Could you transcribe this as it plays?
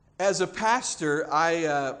as a pastor,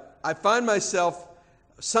 I find myself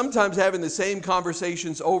sometimes having the same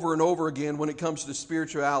conversations over and over again when it comes to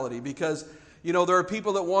spirituality, because there are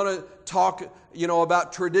people that want to talk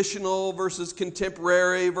about traditional versus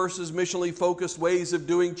contemporary versus missionally focused ways of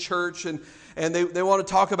doing church, and they want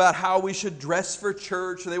to talk about how we should dress for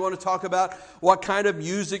church, and they want to talk about what kind of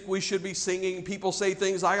music we should be singing. People say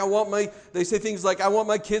things like, I want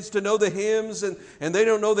my kids to know the hymns, and they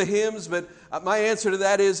don't know the hymns, but my answer to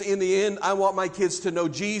that is, in the end, I want my kids to know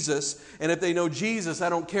Jesus, and if they know Jesus, I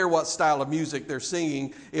don't care what style of music they're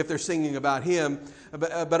singing, if they're singing about Him.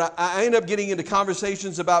 But I end up getting into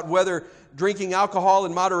conversations about whether drinking alcohol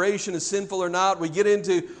in moderation is sinful or not. We get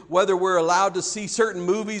into whether we're allowed to see certain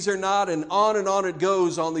movies or not, and on it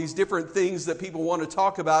goes on these different things that people want to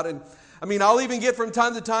talk about. And I'll even get from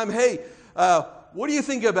time to time, hey, what do you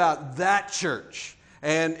think about that church?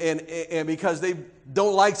 And because they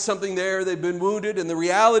don't like something there, they've been wounded. And the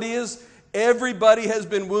reality is, everybody has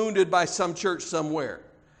been wounded by some church somewhere.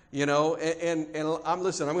 And I'm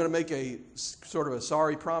going to make a sort of a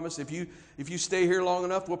sorry promise. If you stay here long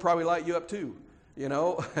enough, we'll probably light you up too.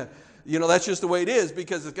 That's just the way it is,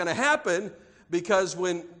 because it's going to happen. Because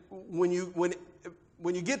when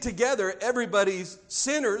you get together, everybody's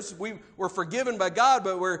sinners. We're forgiven by God,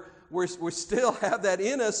 but we still have that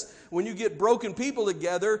in us. When you get broken people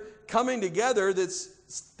together, coming together,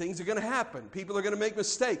 things are going to happen. People are going to make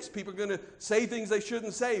mistakes. People are going to say things they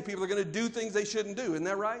shouldn't say. People are going to do things they shouldn't do. Isn't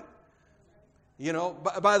that right?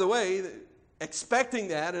 By the way, expecting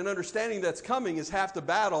that and understanding that's coming is half the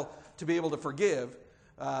battle to be able to forgive.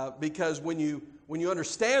 Because when you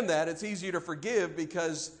understand that, it's easier to forgive,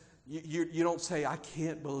 because you don't say, I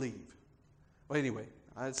can't believe. Well, anyway,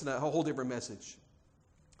 it's a whole different message.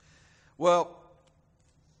 Well,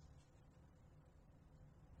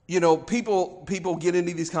 people get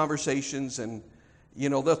into these conversations, and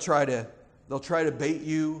they'll try to bait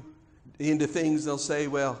you into things. They'll say,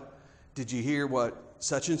 well, did you hear what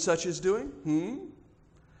such and such is doing?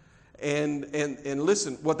 And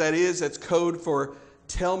listen, what that is, that's code for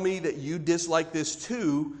tell me that you dislike this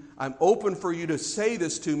too. I'm open for you to say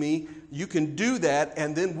this to me. You can do that,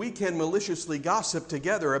 and then we can maliciously gossip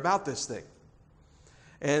together about this thing.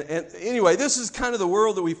 And anyway, this is kind of the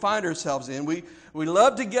world that we find ourselves in. We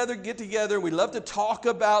love to get together. We love to talk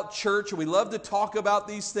about church, and we love to talk about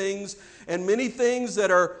these things. And many things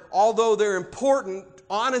that are, although they're important,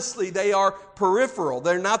 honestly, they are peripheral.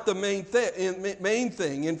 They're not the main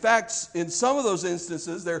thing. In fact, in some of those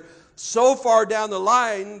instances, they're so far down the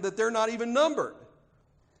line that they're not even numbered.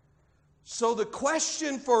 So the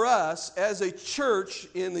question for us as a church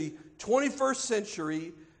in the 21st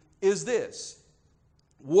century is this.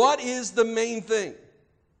 What is the main thing?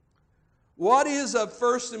 What is of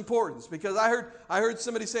first importance? Because I heard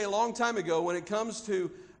somebody say a long time ago, when it comes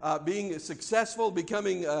to being successful,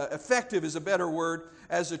 becoming effective is a better word,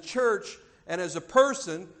 as a church and as a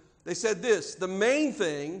person, they said this: the main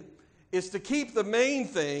thing is to keep the main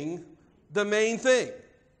thing the main thing.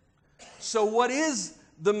 So what is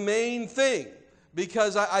the main thing?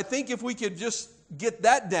 Because I think if we could just get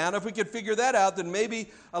that down, if we could figure that out, then maybe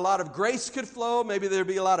a lot of grace could flow. Maybe there'd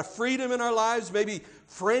be a lot of freedom in our lives. Maybe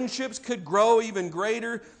friendships could grow even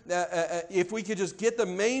greater. If we could just get the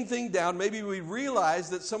main thing down, maybe we realize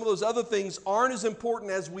that some of those other things aren't as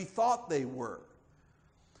important as we thought they were.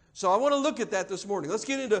 So I want to look at that this morning. Let's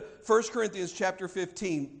get into 1 Corinthians chapter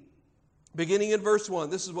 15, beginning in verse 1.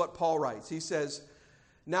 This is what Paul writes. He says,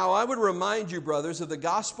 "Now I would remind you, brothers, of the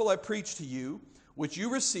gospel I preached to you, which you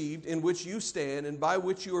received, in which you stand, and by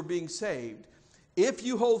which you are being saved, if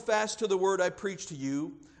you hold fast to the word I preached to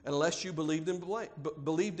you, unless you believed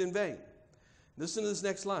in vain." Listen to this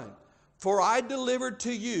next line. "For I delivered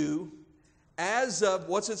to you as of,"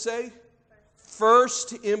 what's it say?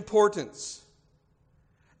 First importance.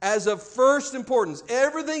 As of first importance.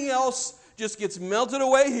 Everything else just gets melted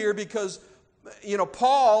away here, because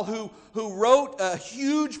Paul, who wrote a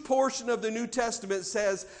huge portion of the New Testament,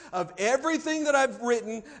 says, of everything that I've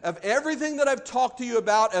written, of everything that I've talked to you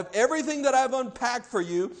about, of everything that I've unpacked for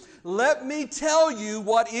you, let me tell you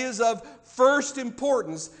what is of first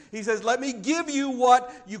importance. He says, let me give you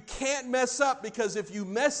what you can't mess up, because if you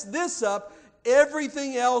mess this up,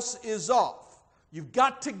 everything else is off. You've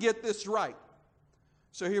got to get this right.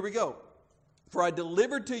 So here we go. "For I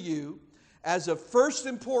delivered to you as of first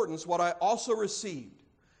importance what I also received,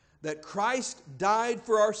 that Christ died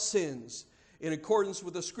for our sins in accordance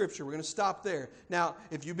with the Scripture." We're going to stop there. Now,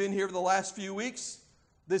 if you've been here for the last few weeks,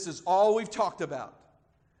 this is all we've talked about.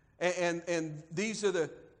 And these are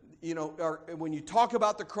when you talk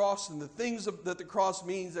about the cross and the things that the cross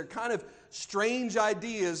means, they're kind of strange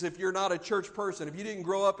ideas if you're not a church person. If you didn't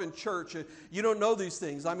grow up in church, you don't know these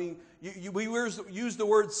things. I mean, we use the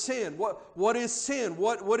word sin. What is sin?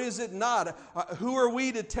 What is it not? Who are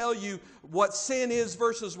we to tell you what sin is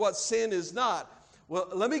versus what sin is not? Well,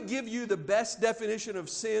 let me give you the best definition of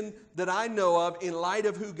sin that I know of in light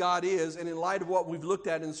of who God is and in light of what we've looked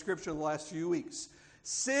at in Scripture in the last few weeks.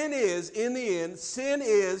 Sin is, in the end, sin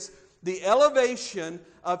is the elevation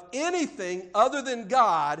of anything other than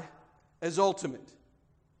God as ultimate.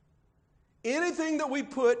 Anything that we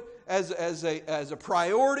put as a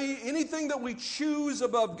priority, anything that we choose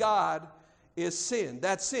above God is sin.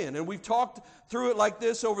 That's sin. And we've talked through it like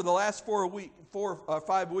this over the last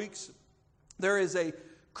 5 weeks. There is a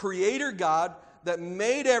creator God that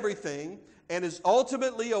made everything and is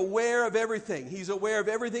ultimately aware of everything. He's aware of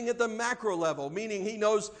everything at the macro level, meaning He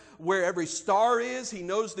knows where every star is. He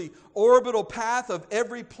knows the orbital path of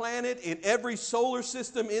every planet in every solar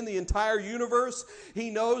system in the entire universe.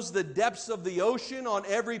 He knows the depths of the ocean on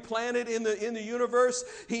every planet in the universe.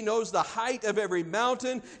 He knows the height of every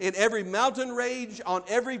mountain in every mountain range on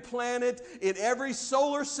every planet in every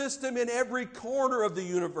solar system in every corner of the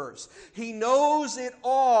universe. He knows it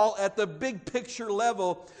all at the big picture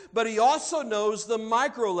level, but He also knows the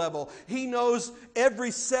micro level. He knows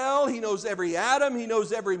every cell. He knows every atom. He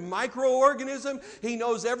knows every microorganism. He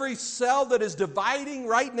knows every cell that is dividing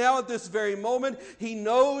right now at this very moment. He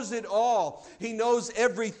knows it all. He knows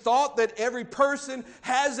every thought that every person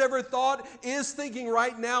has ever thought, is thinking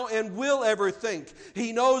right now, and will ever think.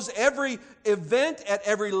 He knows every event at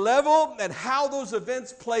every level and how those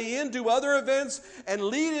events play into other events and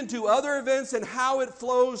lead into other events and how it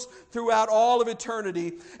flows throughout all of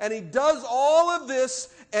eternity. And He does all of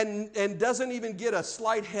this and doesn't even get a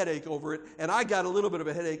slight headache over it. And I got a little bit of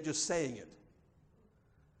a headache just saying it.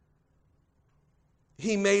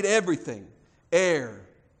 He made everything: air,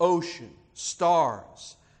 ocean,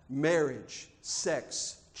 stars, marriage,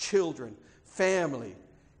 sex, children, family,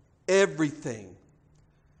 everything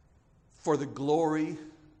for the glory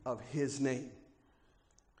of His name.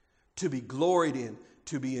 To be gloried in,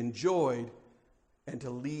 to be enjoyed, and to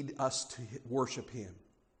lead us to worship Him.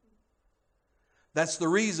 That's the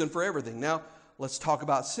reason for everything. Now, let's talk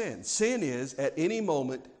about sin. Sin is, at any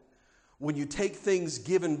moment, when you take things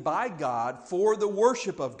given by God for the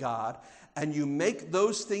worship of God, and you make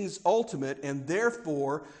those things ultimate, and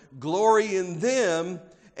therefore glory in them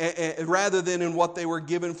rather than in what they were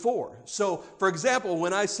given for. So, for example,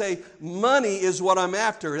 when I say money is what I'm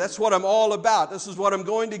after, that's what I'm all about. This is what I'm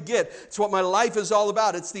going to get. It's what my life is all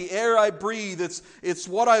about. It's the air I breathe. It's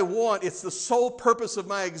what I want. It's the sole purpose of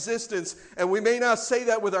my existence. And we may not say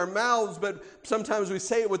that with our mouths, but sometimes we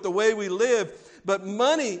say it with the way we live. But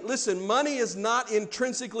money, listen, money is not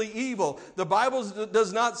intrinsically evil. The Bible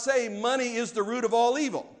does not say money is the root of all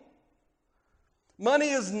evil. Money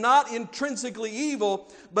is not intrinsically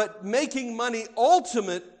evil, but making money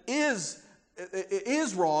ultimate is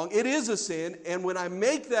wrong. It is a sin. And when I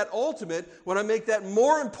make that ultimate, when I make that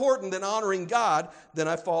more important than honoring God, then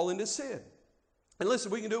I fall into sin. And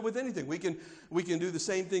listen, we can do it with anything. We can do the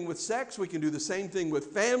same thing with sex. We can do the same thing with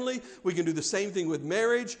family. We can do the same thing with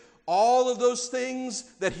marriage. All of those things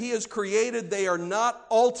that He has created, they are not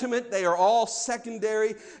ultimate. They are all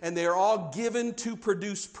secondary, and they are all given to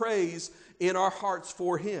produce praise in our hearts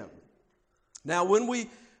for Him. Now, when we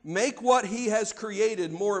make what He has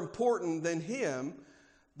created more important than Him,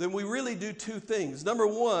 then we really do two things. Number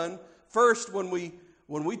one, first, when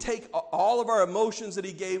we take all of our emotions that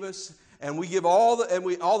He gave us, and we give all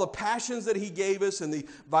the passions that He gave us, and the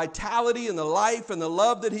vitality and the life and the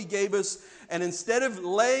love that He gave us, and instead of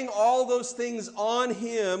laying all those things on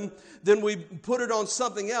Him, then we put it on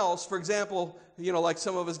something else. For example, like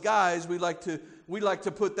some of us guys, we like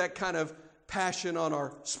to put that kind of passion on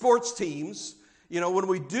our sports teams. When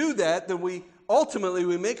we do that, then we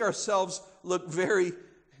make ourselves look very,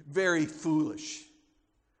 very foolish.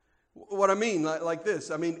 What I mean, like this.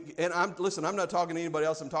 And I'm not talking to anybody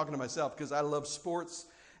else. I'm talking to myself because I love sports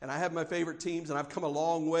and I have my favorite teams and I've come a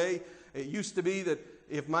long way. It used to be that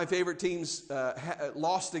if my favorite teams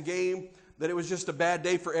lost a game, that it was just a bad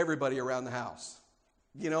day for everybody around the house.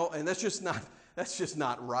 And that's just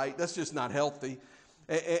not right. That's just not healthy.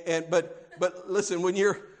 But listen, when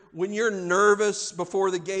you're nervous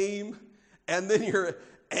before the game, and then you're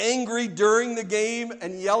angry during the game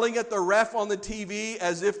and yelling at the ref on the TV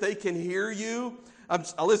as if they can hear you. I'm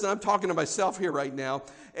talking to myself here right now.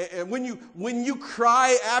 And when you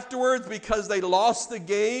cry afterwards because they lost the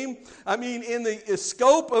game, in the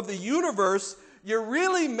scope of the universe, you're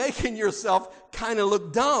really making yourself kind of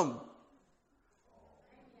look dumb.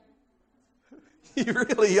 You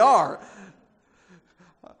really are.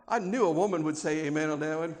 I knew a woman would say amen on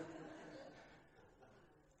that one.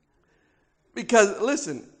 Because,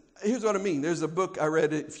 listen, here's what I mean. There's a book I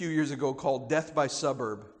read a few years ago called Death by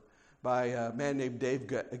Suburb by a man named Dave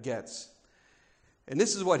Getz. And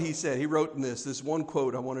this is what he said. He wrote in this one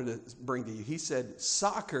quote I wanted to bring to you. He said,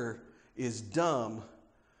 "Soccer is dumb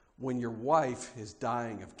when your wife is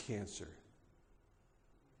dying of cancer."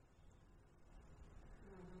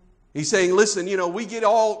 He's saying, listen, we get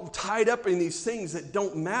all tied up in these things that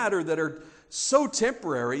don't matter, that are so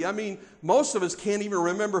temporary. I mean, most of us can't even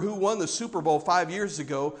remember who won the Super Bowl 5 years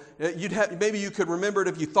ago. Maybe you could remember it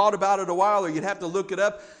if you thought about it a while, or you'd have to look it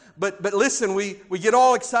up. But listen, we get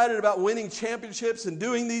all excited about winning championships and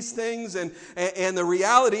doing these things, and the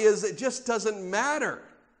reality is it just doesn't matter.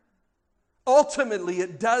 Ultimately,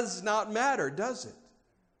 it does not matter, does it?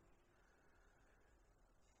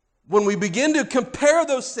 When we begin to compare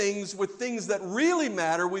those things with things that really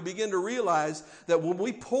matter, we begin to realize that when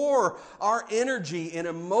we pour our energy and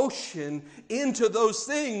emotion into those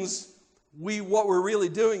things, what we're really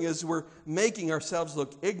doing is we're making ourselves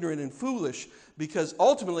look ignorant and foolish. Because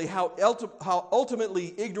ultimately, how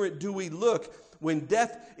ultimately ignorant do we look when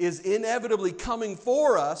death is inevitably coming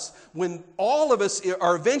for us, when all of us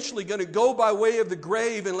are eventually going to go by way of the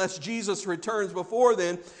grave unless Jesus returns before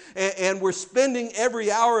then, and we're spending every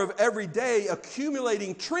hour of every day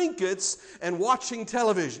accumulating trinkets and watching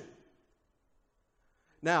television.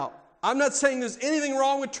 Now, I'm not saying there's anything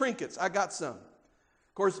wrong with trinkets. I got some.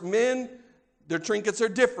 Of course, men, their trinkets are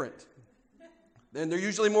different. And they're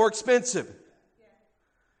usually more expensive.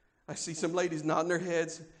 I see some ladies nodding their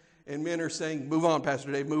heads, and men are saying, "Move on,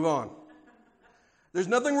 Pastor Dave, move on." There's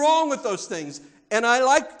nothing wrong with those things. And I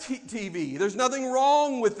like TV. There's nothing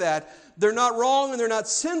wrong with that. They're not wrong and they're not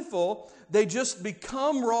sinful. They just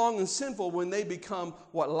become wrong and sinful when they become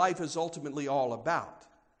what life is ultimately all about.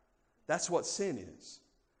 That's what sin is.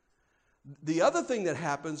 The other thing that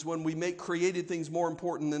happens when we make created things more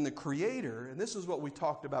important than the Creator, and this is what we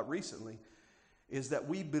talked about recently, is that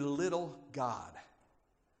we belittle God.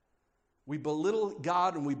 We belittle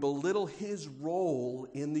God and we belittle His role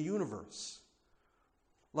in the universe.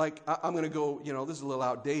 Like, I'm going to go, this is a little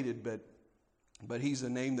outdated, but he's a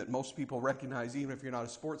name that most people recognize, even if you're not a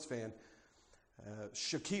sports fan.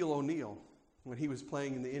 Shaquille O'Neal, when he was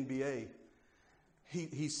playing in the NBA,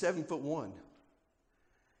 he's 7'1",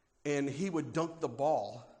 and he would dunk the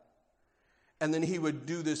ball, and then he would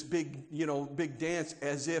do this big dance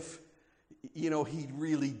as if, he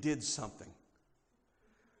really did something.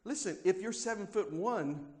 Listen, if you're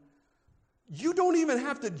 7'1", you don't even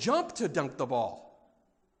have to jump to dunk the ball.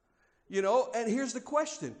 And here's the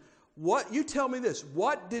question. You tell me this.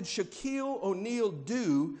 What did Shaquille O'Neal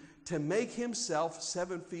do to make himself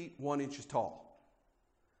 7 feet 1 inch tall?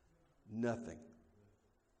 Nothing.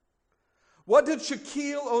 What did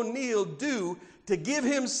Shaquille O'Neal do to give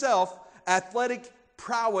himself athletic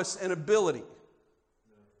prowess and ability?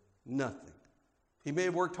 Nothing. He may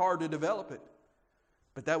have worked hard to develop it,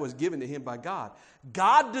 but that was given to him by God.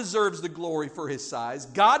 God deserves the glory for His size.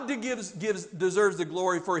 God deserves the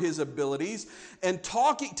glory for His abilities. And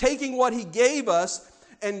taking what He gave us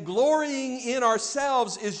and glorying in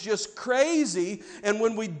ourselves is just crazy. And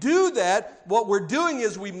when we do that, what we're doing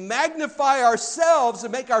is we magnify ourselves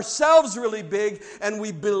and make ourselves really big, and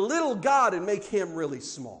we belittle God and make Him really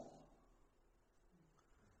small.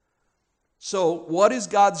 So, what is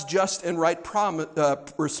God's just and right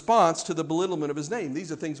response to the belittlement of His name?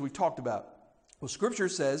 These are things we've talked about. Well, Scripture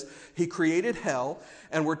says He created hell,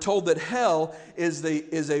 and we're told that hell is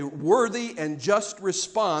a worthy and just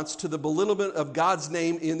response to the belittlement of God's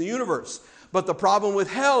name in the universe. But the problem with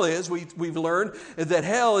hell is, we've learned that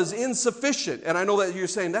hell is insufficient. And I know that you're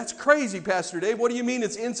saying, "That's crazy, Pastor Dave. What do you mean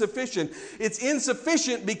it's insufficient?" It's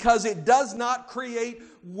insufficient because it does not create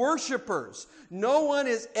worshipers. No one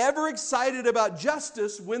is ever excited about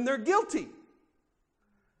justice when they're guilty.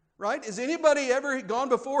 Right? Has anybody ever gone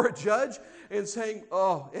before a judge and saying,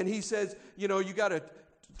 and he says, you got a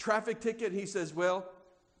traffic ticket, and he says, "Well,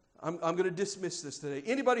 I'm going to dismiss this today."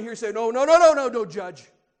 Anybody here say, no, Judge.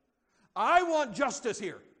 I want justice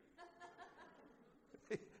here.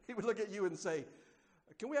 He would look at you and say,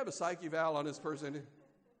 "Can we have a psych eval on this person?"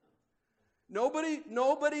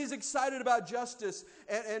 Nobody's excited about justice,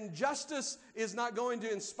 and justice is not going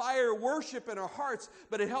to inspire worship in our hearts,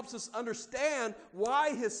 but it helps us understand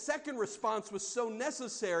why his second response was so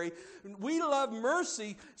necessary. We love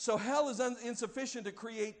mercy, so hell is insufficient to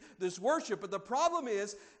create this worship. But the problem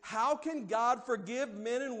is, how can God forgive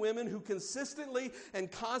men and women who consistently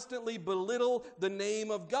and constantly belittle the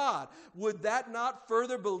name of God? Would that not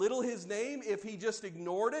further belittle his name if he just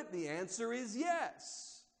ignored it? The answer is yes.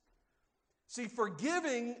 See,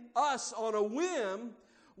 forgiving us on a whim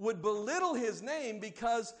would belittle his name,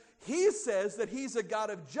 because he says that he's a God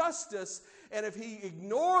of justice, and if he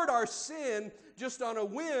ignored our sin just on a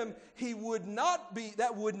whim,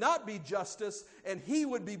 that would not be justice, and he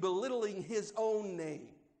would be belittling his own name.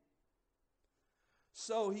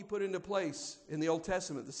 So he put into place in the Old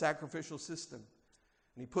Testament the sacrificial system,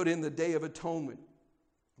 and he put in the Day of Atonement.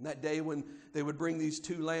 And that day when they would bring these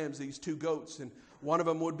two lambs, these two goats, and one of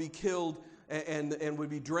them would be killed and would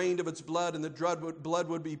be drained of its blood, and the blood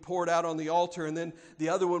would be poured out on the altar, and then the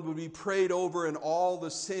other one would be prayed over, and all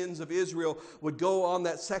the sins of Israel would go on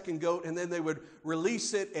that second goat, and then they would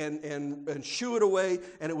release it and shoo it away,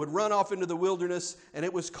 and it would run off into the wilderness, and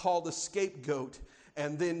it was called the scapegoat.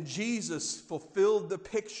 And then Jesus fulfilled the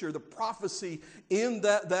picture, the prophecy in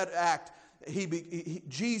that act.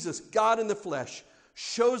 Jesus, God in the flesh,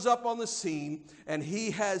 shows up on the scene, and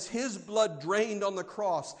he has his blood drained on the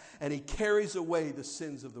cross, and he carries away the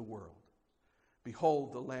sins of the world.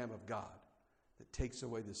 Behold the Lamb of God that takes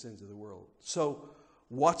away the sins of the world. So,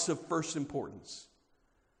 what's of first importance?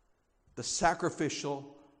 The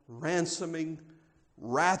sacrificial, ransoming,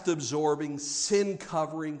 wrath-absorbing,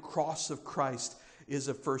 sin-covering cross of Christ is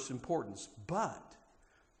of first importance. But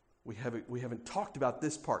we haven't talked about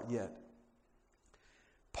this part yet.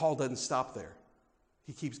 Paul doesn't stop there.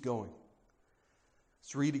 He keeps going.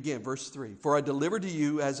 Let's read again, verse 3. For I delivered to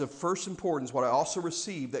you as of first importance what I also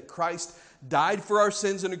received, that Christ died for our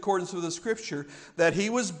sins in accordance with the Scripture, that he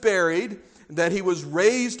was buried, that he was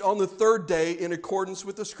raised on the third day in accordance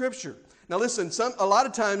with the Scripture. Now listen, a lot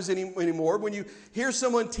of times anymore, when you hear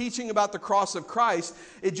someone teaching about the cross of Christ,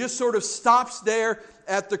 it just sort of stops there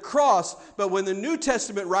at the cross. But when the New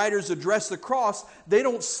Testament writers address the cross, they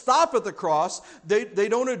don't stop at the cross. They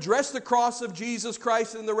don't address the cross of Jesus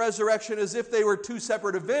Christ and the resurrection as if they were two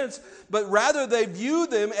separate events, but rather they view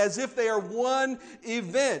them as if they are one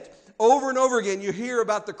event. Over and over again, you hear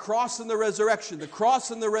about the cross and the resurrection, the cross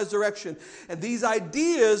and the resurrection. And these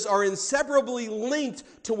ideas are inseparably linked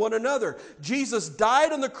to one another. Jesus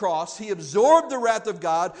died on the cross. He absorbed the wrath of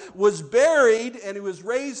God, was buried, and he was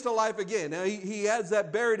raised to life again. Now, he has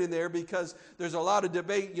that buried in there because there's a lot of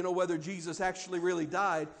debate, whether Jesus actually really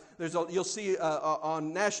died. You'll see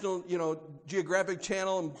on National, Geographic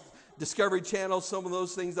Channel and Discovery Channel, some of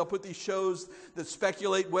those things, they'll put these shows that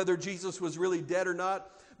speculate whether Jesus was really dead or not.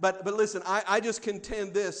 But listen, I just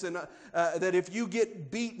contend this, and that if you get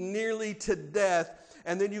beaten nearly to death,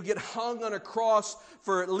 and then you get hung on a cross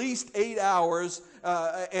for at least 8 hours,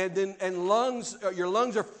 and your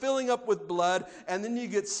lungs are filling up with blood, and then you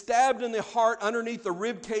get stabbed in the heart underneath the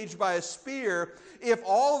rib cage by a spear, if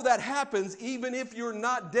all of that happens, even if you're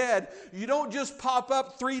not dead, you don't just pop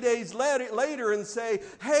up 3 days later and say,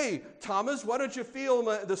 "Hey, Thomas, why don't you feel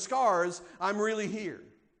the scars? I'm really here."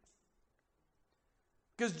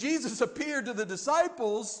 Because Jesus appeared to the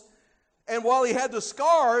disciples, and while he had the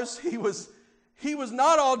scars, he was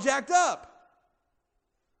not all jacked up.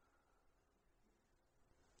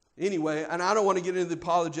 Anyway, and I don't want to get into the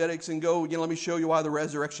apologetics and go, let me show you why the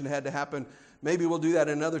resurrection had to happen. Maybe we'll do that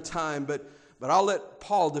another time, but I'll let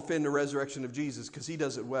Paul defend the resurrection of Jesus because he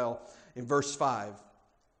does it well in verse 5.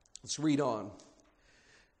 Let's read on.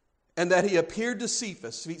 And that he appeared to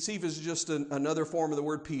Cephas. Cephas is just another form of the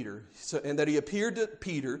word Peter. And that he appeared to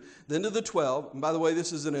Peter, then to the 12. And by the way,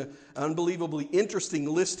 this is an unbelievably interesting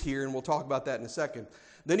list here, and we'll talk about that in a second.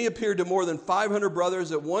 Then he appeared to more than 500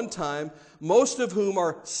 brothers at one time, most of whom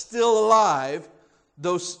are still alive,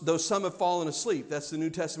 though some have fallen asleep. That's the New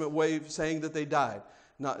Testament way of saying that they died.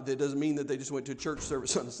 That doesn't mean that they just went to a church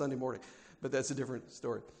service on a Sunday morning, but that's a different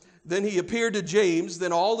story. Then he appeared to James,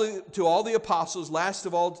 then to all the apostles, last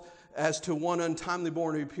of all, as to one untimely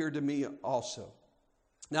born, who appeared to me also.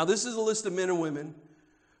 Now, this is a list of men and women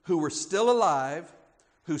who were still alive,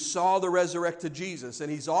 who saw the resurrected Jesus.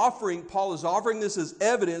 And Paul is offering this as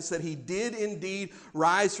evidence that he did indeed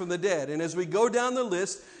rise from the dead. And as we go down the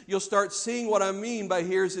list, you'll start seeing what I mean by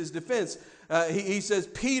here's his defense. He says,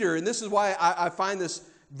 Peter, and this is why I find this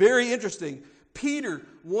very interesting. Peter,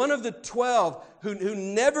 one of the 12 who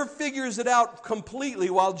never figures it out completely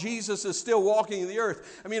while Jesus is still walking the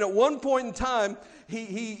earth. I mean, at one point in time,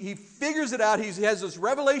 he figures it out. He has this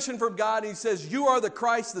revelation from God. He says, you are the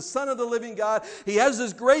Christ, the Son of the living God. He has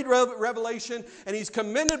this great revelation, and he's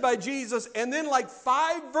commended by Jesus. And then like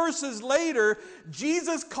 5 verses later,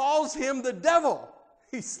 Jesus calls him the devil.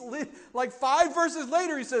 Like 5 verses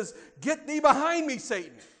later, he says, get thee behind me,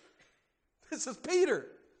 Satan. This is Peter.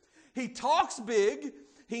 He talks big,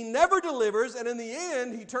 he never delivers, and in the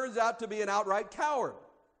end, he turns out to be an outright coward.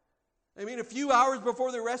 I mean, a few hours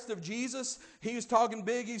before the arrest of Jesus, he was talking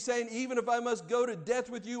big. He's saying, even if I must go to death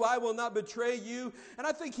with you, I will not betray you. And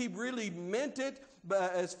I think he really meant it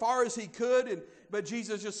as far as he could. But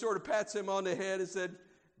Jesus just sort of pats him on the head and said,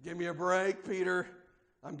 give me a break, Peter.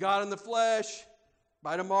 I'm God in the flesh.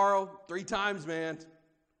 By tomorrow, 3 times, man.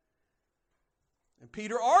 And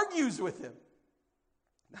Peter argues with him.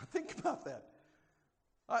 Now think about that.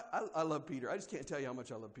 I love Peter. I just can't tell you how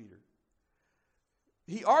much I love Peter.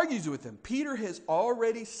 He argues with him. Peter has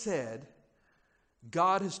already said,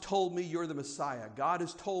 God has told me you're the Messiah. God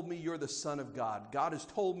has told me you're the Son of God. God has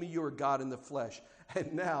told me you're God in the flesh.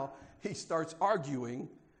 And now he starts arguing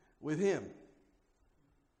with him.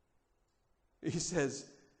 He says,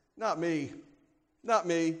 not me. Not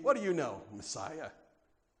me. What do you know, Messiah?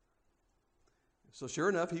 So sure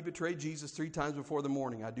enough, he betrayed Jesus 3 times before the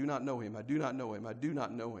morning. I do not know him. I do not know him. I do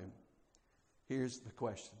not know him. Here's the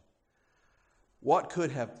question. What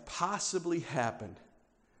could have possibly happened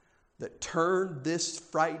that turned this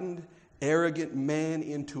frightened, arrogant man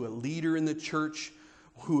into a leader in the church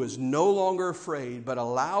who is no longer afraid, but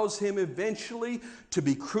allows him eventually to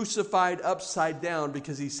be crucified upside down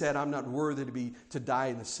because he said, I'm not worthy to die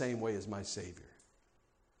in the same way as my Savior?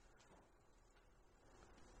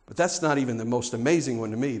 But that's not even the most amazing one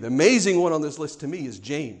to me. The amazing one on this list to me is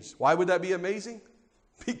James. Why would that be amazing?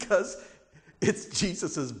 Because it's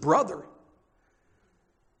Jesus' brother.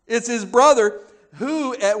 It's his brother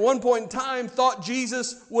who at one point in time thought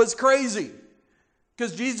Jesus was crazy.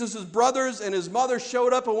 Because Jesus' brothers and his mother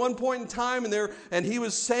showed up at one point in time and he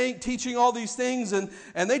was teaching all these things and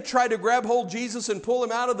they tried to grab hold of Jesus and pull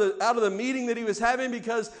him out of the meeting that he was having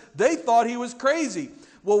because they thought he was crazy.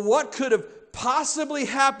 Well, what could have possibly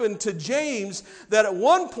happened to James that at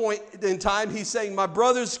one point in time he's saying, my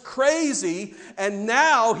brother's crazy, and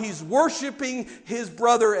now he's worshiping his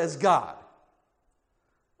brother as God?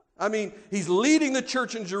 I mean, he's leading the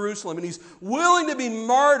church in Jerusalem, and he's willing to be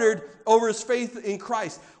martyred over his faith in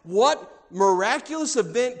Christ. What miraculous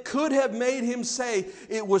event could have made him say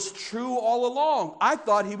it was true all along? I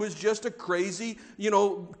thought he was just a crazy,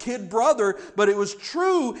 kid brother, but it was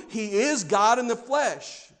true. He is God in the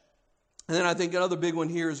flesh. And then I think another big one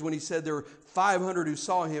here is when he said there were 500 who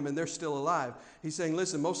saw him and they're still alive. He's saying,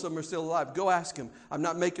 listen, most of them are still alive. Go ask him. I'm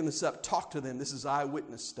not making this up. Talk to them. This is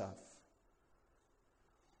eyewitness stuff.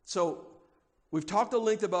 So we've talked at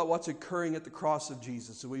length about what's occurring at the cross of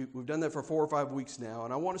Jesus. So we've done that for 4 or 5 weeks now.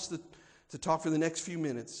 And I want us to talk for the next few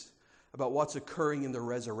minutes about what's occurring in the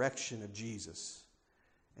resurrection of Jesus.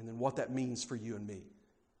 And then what that means for you and me.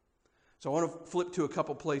 So I want to flip to a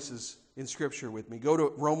couple places in Scripture with me. Go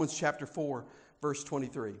to Romans chapter 4, verse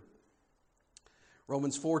 23.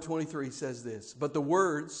 Romans 4:23 says this, but the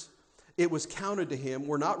words, it was counted to him,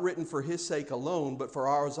 were not written for his sake alone, but for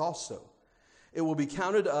ours also. It will be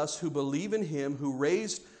counted to us who believe in him, who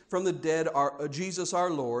raised from the dead Jesus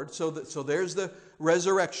our Lord. So there's the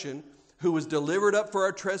resurrection, who was delivered up for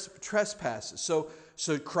our trespasses.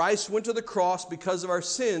 So Christ went to the cross because of our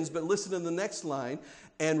sins, but listen to the next line,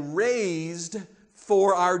 and raised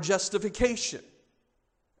for our justification.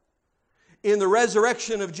 In the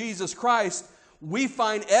resurrection of Jesus Christ, we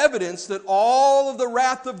find evidence that all of the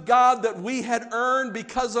wrath of God that we had earned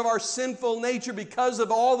because of our sinful nature, because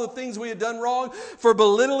of all the things we had done wrong, for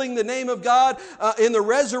belittling the name of God, in the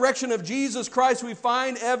resurrection of Jesus Christ, we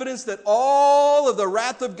find evidence that all of the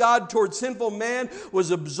wrath of God towards sinful man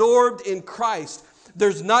was absorbed in Christ.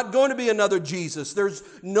 There's not going to be another Jesus. There's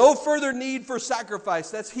no further need for sacrifice.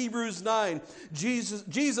 That's Hebrews 9.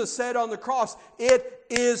 Jesus said on the cross, it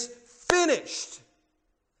is finished.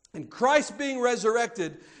 And Christ being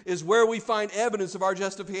resurrected is where we find evidence of our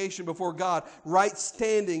justification before God, right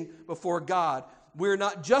standing before God. We're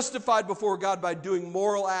not justified before God by doing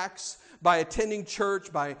moral acts, by attending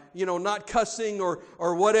church, by, not cussing or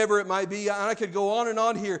whatever it might be. And I could go on and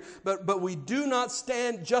on here. But we do not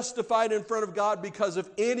stand justified in front of God because of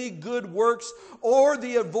any good works or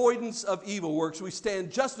the avoidance of evil works. We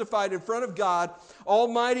stand justified in front of God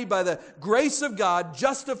Almighty by the grace of God,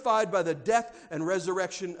 justified by the death and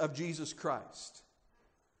resurrection of Jesus Christ.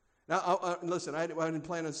 Now, listen, I didn't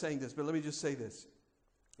plan on saying this, but let me just say this.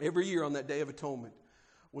 Every year on that Day of Atonement,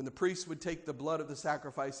 when the priest would take the blood of the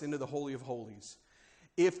sacrifice into the Holy of Holies,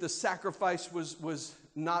 if the sacrifice was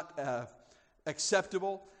not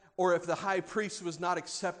acceptable, or if the high priest was not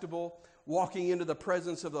acceptable, walking into the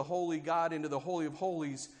presence of the holy God, into the Holy of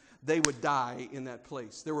Holies, they would die in that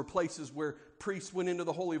place. There were places where priests went into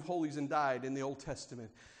the Holy of Holies and died in the Old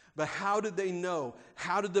Testament. But how did they know?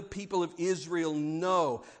 How did the people of Israel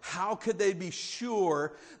know? How could they be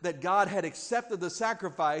sure that God had accepted the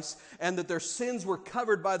sacrifice and that their sins were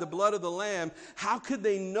covered by the blood of the Lamb? How could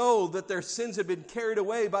they know that their sins had been carried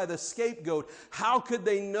away by the scapegoat? How could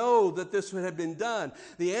they know that this had been done?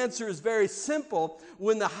 The answer is very simple.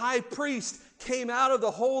 When the high priest came out of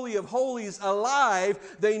the Holy of Holies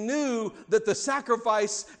alive, they knew that the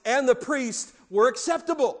sacrifice and the priest were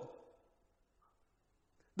acceptable.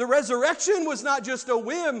 The resurrection was not just a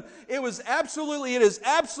whim. It is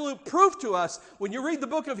absolute proof to us. When you read the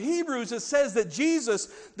book of Hebrews, it says that Jesus,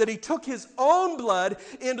 that he took his own blood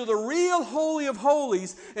into the real Holy of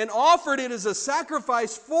Holies and offered it as a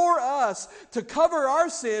sacrifice for us to cover our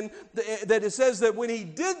sin. That it says that when he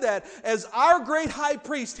did that, as our great high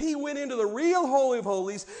priest, he went into the real Holy of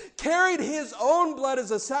Holies, carried his own blood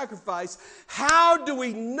as a sacrifice. How do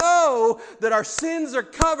we know that our sins are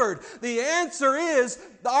covered? The answer is,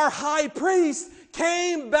 our high priest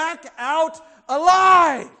came back out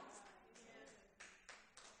alive.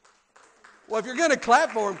 Well, if you're going to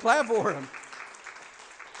clap for him, clap for him.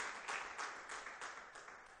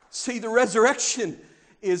 See, the resurrection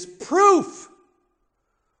is proof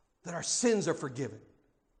that our sins are forgiven.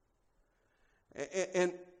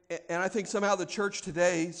 And I think somehow the church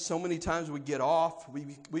today, so many times we get off, we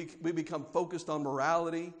become focused on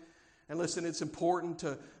morality. And listen, it's important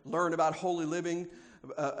to learn about holy living.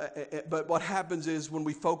 But what happens is when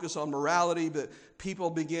we focus on morality, that people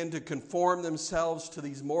begin to conform themselves to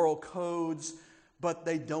these moral codes, but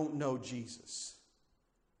they don't know Jesus.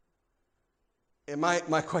 And my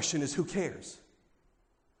question is, who cares?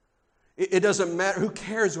 It doesn't matter. Who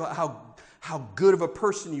cares how good of a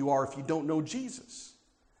person you are if you don't know Jesus?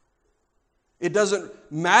 It doesn't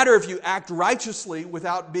matter if you act righteously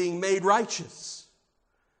without being made righteous.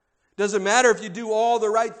 Doesn't matter if you do all the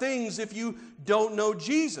right things if you don't know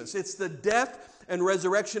Jesus. It's the death and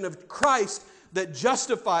resurrection of Christ that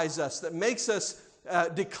justifies us, that makes us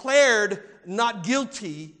declared not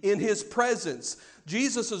guilty in his presence.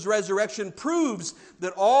 Jesus' resurrection proves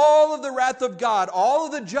that all of the wrath of God, all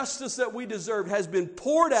of the justice that we deserve has been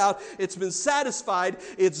poured out. It's been satisfied.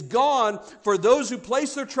 It's gone. For those who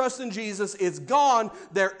place their trust in Jesus, it's gone.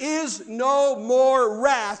 There is no more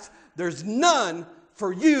wrath. There's none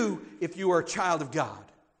for you if you are a child of God.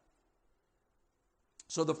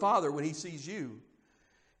 So the Father, when he sees you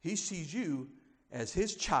as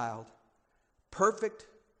his child, perfect,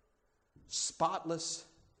 spotless,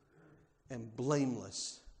 and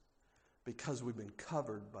blameless, because we've been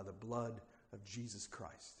covered by the blood of Jesus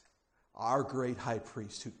Christ, our great high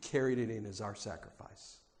priest who carried it in as our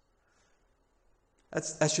sacrifice.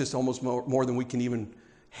 That's just almost more than we can even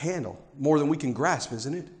handle, more than we can grasp,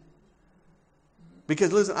 isn't it?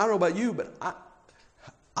 Because listen, I don't know about you, but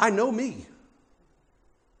I know me.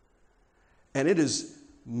 And it is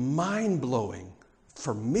mind-blowing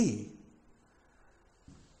for me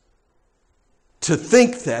to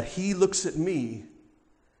think that he looks at me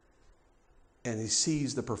and he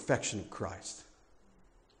sees the perfection of Christ.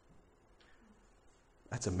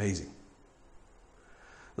 That's amazing.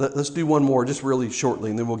 Let's do one more just really shortly,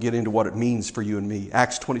 and then we'll get into what it means for you and me.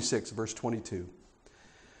 Acts 26, verse 22.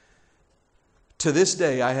 To this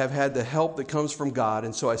day I have had the help that comes from God,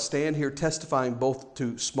 and so I stand here testifying both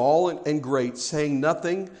to small and great, saying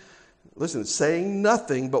nothing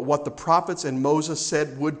but what the prophets and Moses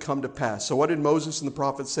said would come to pass. So what did Moses and the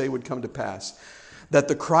prophets say would come to pass? That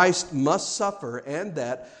the Christ must suffer, and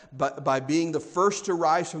that by being the first to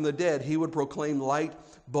rise from the dead, he would proclaim light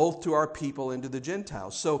both to our people and to the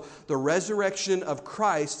Gentiles. So the resurrection of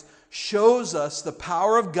Christ shows us the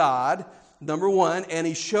power of God, number one, and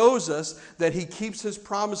he shows us that he keeps his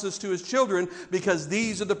promises to his children, because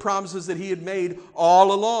these are the promises that he had made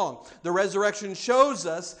all along. The resurrection shows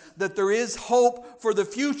us that there is hope for the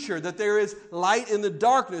future, that there is light in the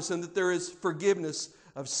darkness, and that there is forgiveness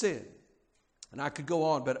of sin. And I could go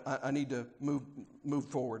on, but I need to move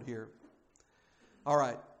forward here. All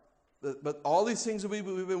right. But all these things that we've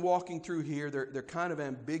been walking through here, they're kind of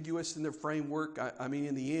ambiguous in their framework. I mean,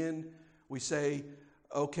 in the end, we say,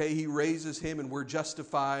 okay, he raises him and we're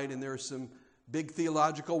justified, and there are some big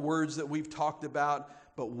theological words that we've talked about.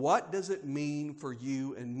 But what does it mean for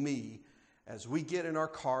you and me as we get in our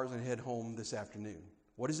cars and head home this afternoon?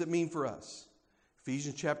 What does it mean for us?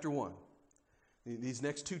 Ephesians chapter 1 These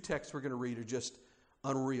next two texts we're going to read are just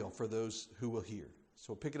unreal for those who will hear.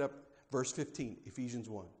 So pick it up, verse 15, Ephesians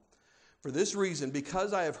 1. For this reason,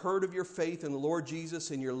 because I have heard of your faith in the Lord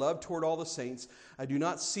Jesus and your love toward all the saints, I do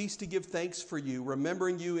not cease to give thanks for you,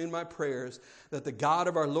 remembering you in my prayers, that the God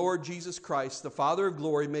of our Lord Jesus Christ, the Father of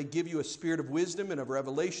glory, may give you a spirit of wisdom and of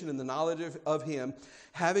revelation in the knowledge of him,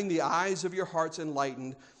 having the eyes of your hearts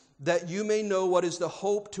enlightened, that you may know what is the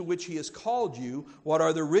hope to which he has called you, what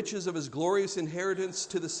are the riches of his glorious inheritance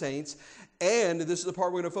to the saints, and this is the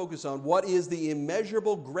part we're going to focus on, what is the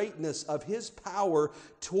immeasurable greatness of his power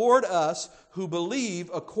toward us who believe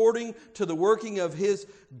according to the working of his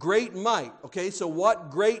great might. Okay, so what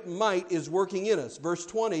great might is working in us? Verse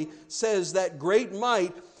 20 says that great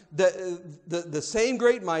might, the same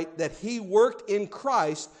great might that he worked in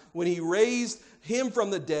Christ when he raised him from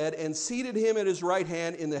the dead and seated him at his right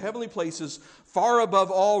hand in the heavenly places, far above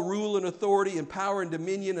all rule and authority and power and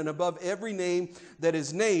dominion, and above every name that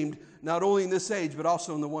is named, not only in this age, but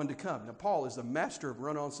also in the one to come. Now, Paul is the master of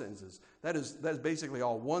run-on sentences. That is basically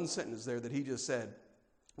all one sentence there that he just said.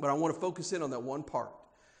 But I want to focus in on that one part.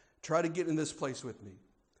 Try to get in this place with me.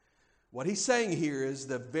 What he's saying here is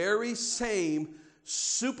the very same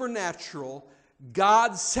supernatural,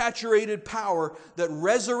 God-saturated power that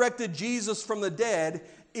resurrected Jesus from the dead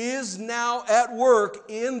is now at work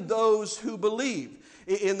in those who believe.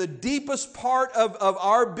 In the deepest part of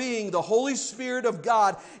our being, the Holy Spirit of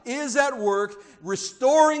God is at work,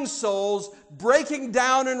 restoring souls, breaking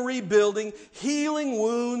down and rebuilding, healing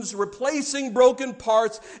wounds, replacing broken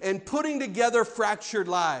parts, and putting together fractured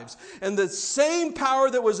lives. And the same power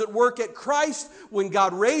that was at work at Christ when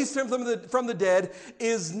God raised him from the dead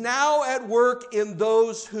is now at work in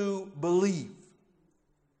those who believe.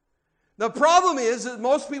 The problem is that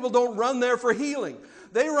most people don't run there for healing.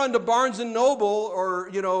 They run to Barnes & Noble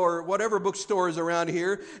or whatever bookstores around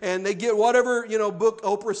here, and they get whatever, book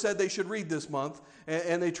Oprah said they should read this month,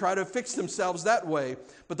 and they try to fix themselves that way.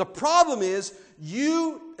 But the problem is,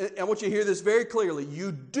 I want you to hear this very clearly,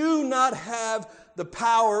 you do not have the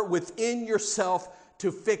power within yourself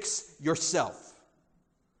to fix yourself.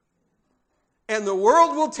 And the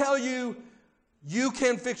world will tell you, you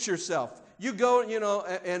can fix yourself. You go,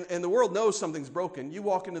 and the world knows something's broken. You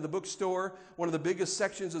walk into the bookstore, one of the biggest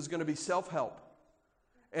sections is going to be self-help.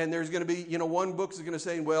 And there's going to be, one book is going to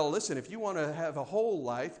say, well, listen, if you want to have a whole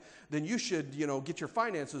life, then you should, get your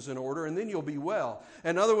finances in order, and then you'll be well.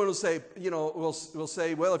 Another one will say, will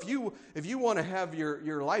say, well, if you want to have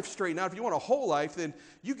your life straightened out, if you want a whole life, then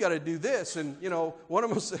you got to do this. And, one of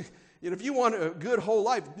them will say, if you want a good whole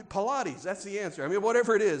life, Pilates, that's the answer. I mean,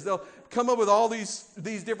 whatever it is, they'll come up with all these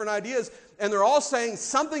different ideas, and they're all saying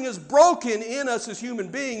something is broken in us as human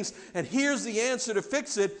beings, and here's the answer to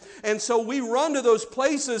fix it. And so we run to those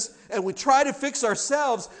places, and we try to fix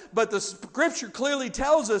ourselves, but the Scripture clearly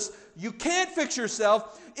tells us you can't fix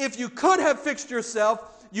yourself. If you could have fixed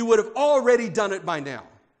yourself, you would have already done it by now.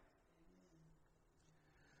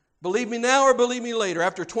 Believe me now or believe me later,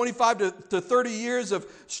 after 25 to 30 years of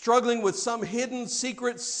struggling with some hidden,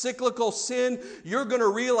 secret, cyclical sin, you're going to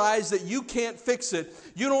realize that you can't fix it.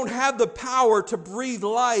 You don't have the power to breathe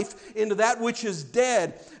life into that which is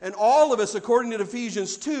dead. And all of us, according to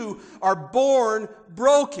Ephesians 2, are born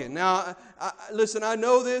broken. Now, listen, I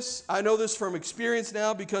know this. I know this from experience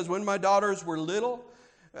now because when my daughters were little,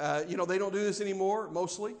 they don't do this anymore,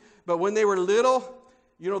 mostly. But when they were little,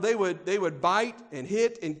 they would bite and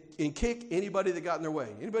hit and kick anybody that got in their way.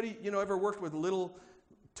 Anybody, ever worked with little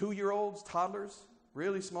 2-year-olds, toddlers,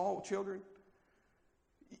 really small children?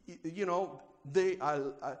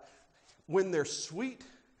 When they're sweet,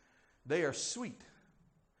 they are sweet.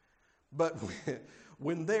 But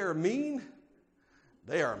when they're mean,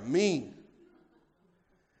 they are mean.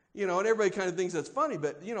 And everybody kind of thinks that's funny,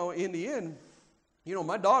 but, in the end,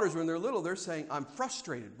 my daughters, when they're little, they're saying, I'm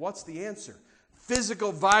frustrated. What's the answer?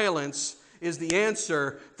 Physical violence is the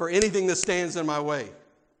answer for anything that stands in my way.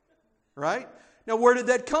 Right? Now, where did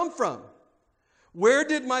that come from? Where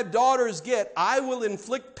did my daughters get, I will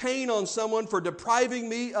inflict pain on someone for depriving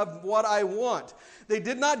me of what I want? They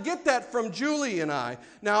did not get that from Julie and I.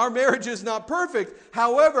 Now, our marriage is not perfect.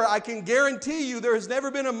 However, I can guarantee you there has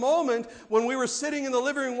never been a moment when we were sitting in the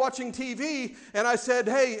living room watching TV and I said,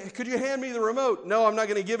 hey, could you hand me the remote? No, I'm not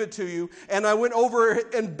going to give it to you. And I went over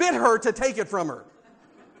and bit her to take it from her.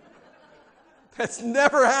 That's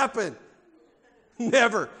never happened.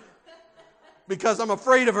 Never. Because I'm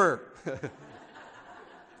afraid of her.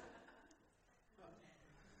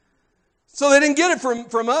 So they didn't get it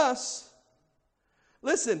from us.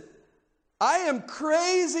 Listen, I am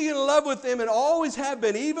crazy in love with them and always have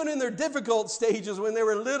been, even in their difficult stages when they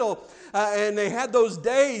were little and they had those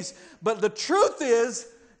days. But the truth is,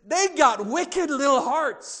 they got wicked little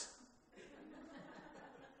hearts.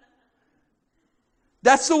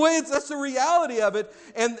 That's the reality of it.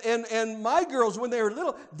 And my girls, when they were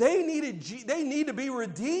little, they need to be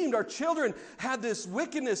redeemed. Our children have this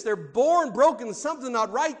wickedness. They're born broken, something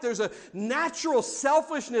not right. There's a natural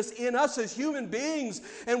selfishness in us as human beings.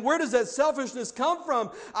 And where does that selfishness come from?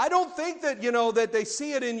 I don't think that, that they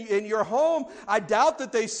see it in your home. I doubt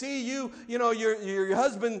that they see you, your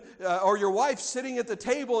husband or your wife sitting at the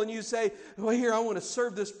table and you say, well, here, I want to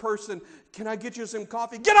serve this person. Can I get you some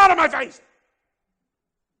coffee? Get out of my face!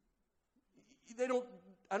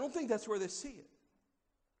 I don't think that's where they see it.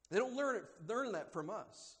 They don't learn that from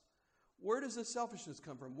us. Where does the selfishness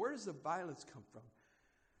come from? Where does the violence come from?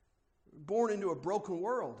 Born into a broken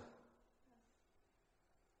world.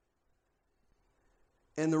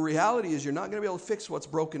 And the reality is you're not going to be able to fix what's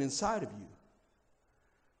broken inside of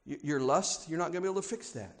you. Your lust, you're not going to be able to fix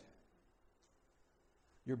that.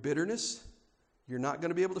 Your bitterness, you're not going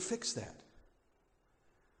to be able to fix that.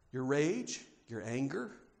 Your rage, your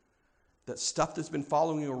anger, that stuff that's been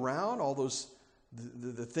following you around, all those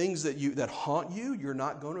the things that haunt you, you're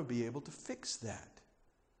not going to be able to fix that.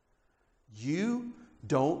 You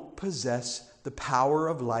don't possess the power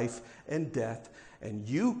of life and death, and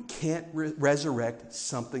you can't resurrect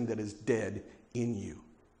something that is dead in you.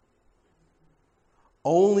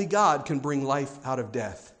 Only God can bring life out of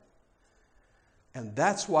death. And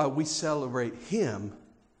that's why we celebrate Him,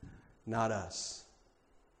 not us.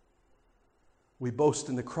 We boast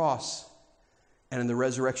in the cross and in the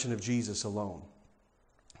resurrection of Jesus alone.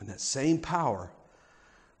 And that same power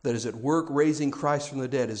that is at work raising Christ from the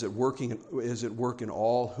dead is at work in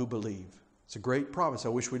all who believe. It's a great promise. I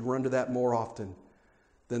wish we'd run to that more often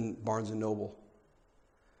than Barnes & Noble.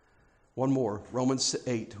 One more, Romans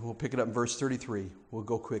 8. We'll pick it up in verse 33. We'll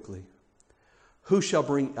go quickly.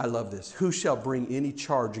 I love this. Who shall bring any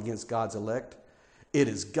charge against God's elect? It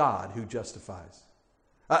is God who justifies.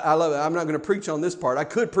 I love it. I'm not going to preach on this part. I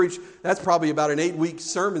could preach. That's probably about an 8-week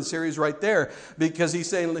sermon series right there, because he's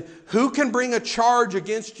saying, who can bring a charge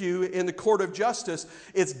against you in the court of justice?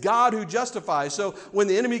 It's God who justifies. So when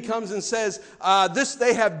the enemy comes and says,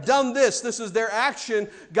 they have done this is their action,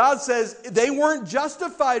 God says they weren't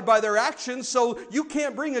justified by their actions, so you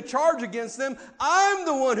can't bring a charge against them. I'm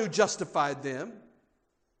the one who justified them.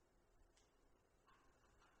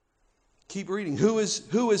 Keep reading. Who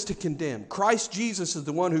is to condemn? Christ Jesus is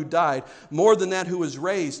the one who died. More than that, who was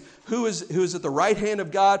raised. Who is at the right hand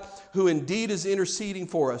of God, who indeed is interceding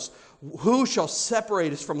for us. Who shall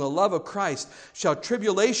separate us from the love of Christ? Shall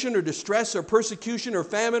tribulation or distress or persecution or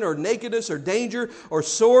famine or nakedness or danger or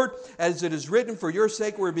sword? As it is written, for your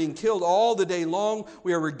sake we're being killed all the day long.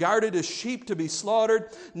 We are regarded as sheep to be slaughtered.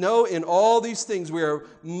 No, in all these things we are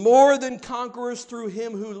more than conquerors through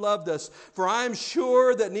Him who loved us. For I am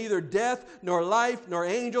sure that neither death, nor life, nor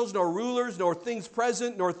angels, nor rulers, nor things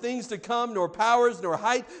present, nor things to come, nor powers, nor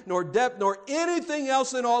height, nor depth, nor anything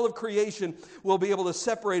else in all of creation will be able to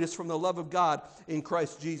separate us from the love of God in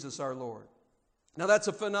Christ Jesus our Lord. Now that's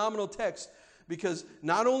a phenomenal text, because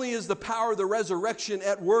not only is the power of the resurrection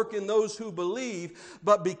at work in those who believe,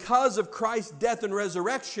 but because of Christ's death and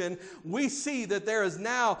resurrection, we see that there is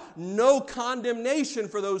now no condemnation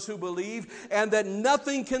for those who believe, and that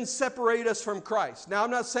nothing can separate us from Christ. Now,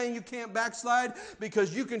 I'm not saying you can't backslide,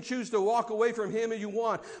 because you can choose to walk away from Him if you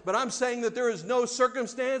want, but I'm saying that there is no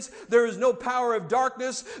circumstance, there is no power of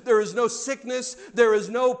darkness, there is no sickness, there is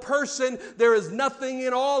no person, there is nothing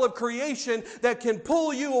in all of creation that can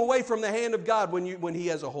pull you away from the hand of God when He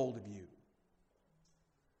has a hold of you.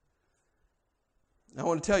 I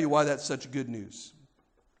want to tell you why that's such good news.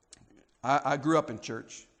 I grew up in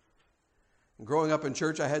church. And growing up in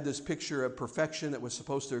church, I had this picture of perfection that was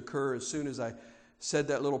supposed to occur as soon as I said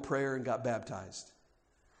that little prayer and got baptized.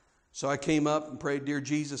 So I came up and prayed, Dear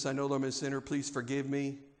Jesus, I know I'm a sinner. Please forgive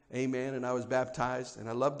me. Amen. And I was baptized, and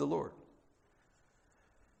I loved the Lord.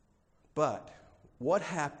 But what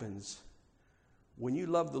happens when you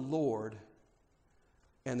love the Lord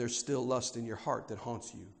and there's still lust in your heart that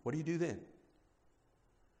haunts you? What do you do then?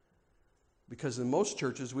 Because in most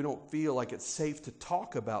churches, we don't feel like it's safe to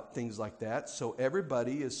talk about things like that. So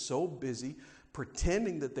everybody is so busy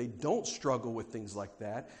pretending that they don't struggle with things like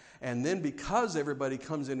that. And then because everybody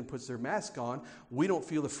comes in and puts their mask on, we don't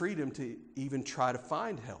feel the freedom to even try to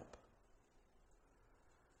find help.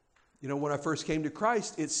 You know, when I first came to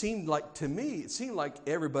Christ, it seemed like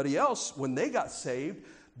everybody else, when they got saved,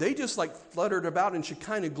 they just like fluttered about in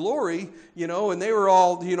Shekinah glory, and they were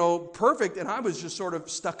all, perfect, and I was just sort of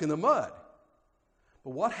stuck in the mud.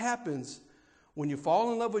 But what happens when you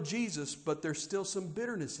fall in love with Jesus, but there's still some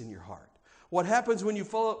bitterness in your heart? What happens when you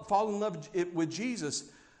fall in love with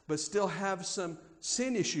Jesus, but still have some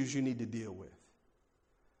sin issues you need to deal with?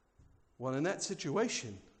 Well, in that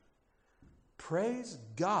situation, praise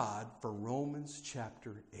God for Romans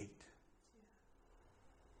chapter 8.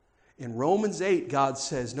 In Romans 8, God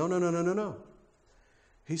says, no.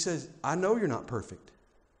 He says, I know you're not perfect,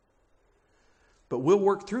 but we'll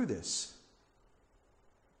work through this.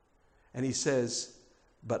 And he says,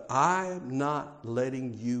 but I'm not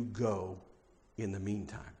letting you go in the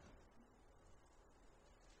meantime.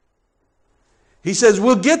 He says,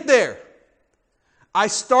 we'll get there. I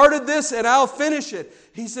started this and I'll finish it.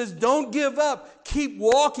 He says, don't give up. Keep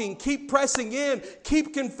walking. Keep pressing in.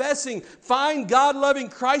 Keep confessing. Find God-loving,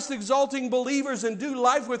 Christ-exalting believers and do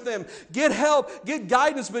life with them. Get help. Get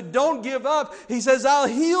guidance, but don't give up. He says, I'll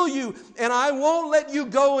heal you and I won't let you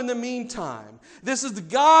go in the meantime. This is the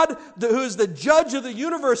God who is the judge of the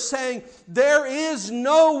universe saying, there is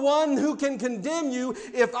no one who can condemn you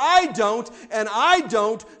if I don't, and I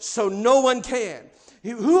don't, so no one can.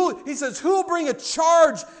 He says, who will bring a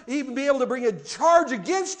charge, even be able to bring a charge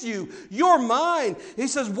against you? You're mine. He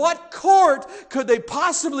says, what court could they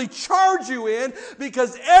possibly charge you in?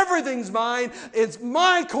 Because everything's mine. It's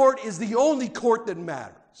my court is the only court that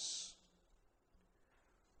matters.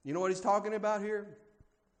 You know what he's talking about here?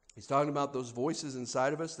 He's talking about those voices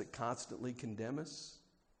inside of us that constantly condemn us.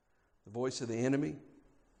 The voice of the enemy.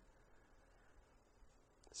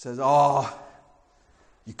 It says, oh,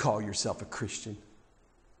 you call yourself a Christian.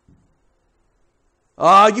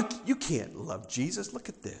 Oh, you can't love Jesus. Look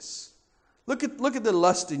at this. Look at the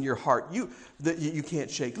lust in your heart. You can't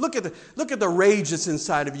shake. Look at the rage that's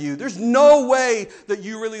inside of you. There's no way that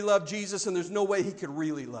you really love Jesus, and there's no way he could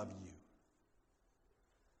really love you.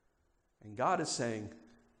 And God is saying,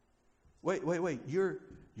 wait. You're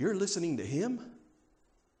listening to him?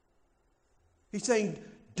 He's saying,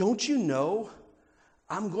 don't you know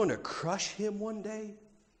I'm going to crush him one day?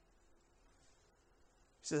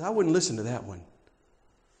 He says, I wouldn't listen to that one.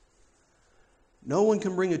 No one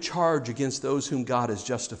can bring a charge against those whom God has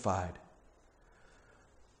justified.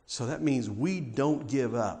 So that means we don't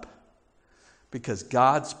give up, because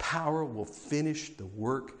God's power will finish the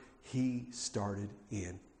work he started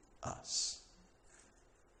in us.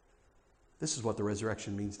 This is what the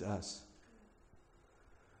resurrection means to us.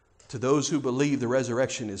 To those who believe, the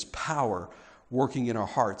resurrection is power working in our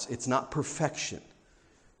hearts. It's not perfection,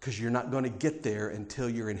 because you're not going to get there until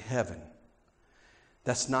you're in heaven.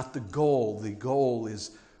 That's not the goal. The goal is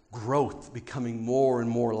growth, becoming more and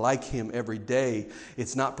more like him every day.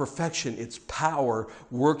 It's not perfection. It's power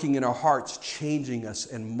working in our hearts, changing us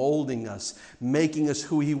and molding us, making us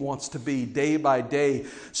who he wants to be day by day,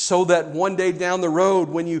 so that one day down the road,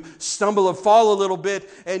 when you stumble and fall a little bit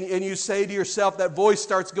and you say to yourself, that voice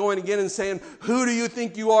starts going again and saying, who do you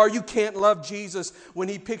think you are? You can't love Jesus. When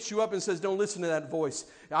he picks you up and says, don't listen to that voice.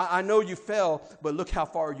 I know you fell, but look how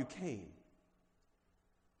far you came.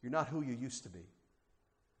 You're not who you used to be.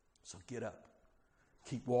 So get up.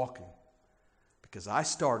 Keep walking. Because I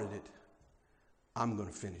started it. I'm going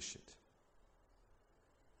to finish it.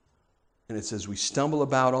 And it says we stumble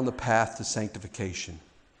about on the path to sanctification.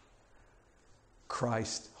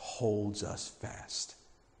 Christ holds us fast.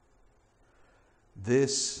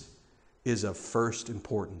 This is of first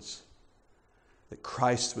importance. That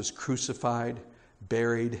Christ was crucified,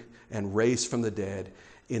 buried, and raised from the dead.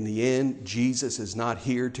 In the end, Jesus is not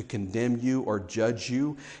here to condemn you or judge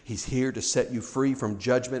you. He's here to set you free from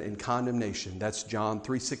judgment and condemnation. That's John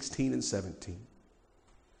 3:16 and 17.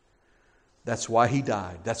 That's why he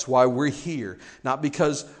died. That's why we're here. Not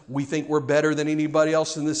because we think we're better than anybody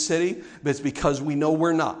else in this city, but it's because we know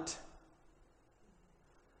we're not.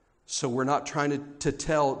 So we're not trying to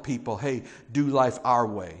tell people, hey, do life our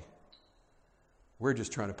way. We're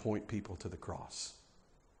just trying to point people to the cross.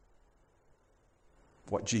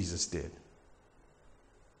 What Jesus did.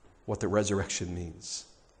 What the resurrection means.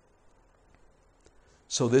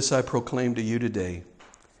 So this I proclaim to you today,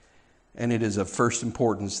 and it is of first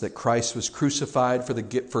importance, that Christ was crucified for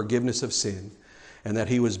the forgiveness of sin, and that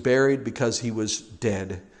he was buried because he was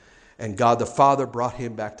dead, and God the Father brought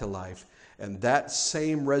him back to life. And that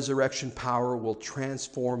same resurrection power will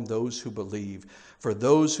transform those who believe. For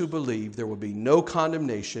those who believe, there will be no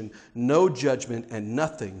condemnation, no judgment, and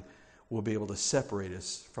nothing will be able to separate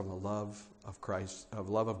us from the love of Christ, of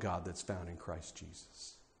love of God that's found in Christ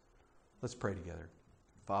Jesus. Let's pray together.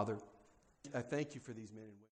 Father, I thank you for these men and women.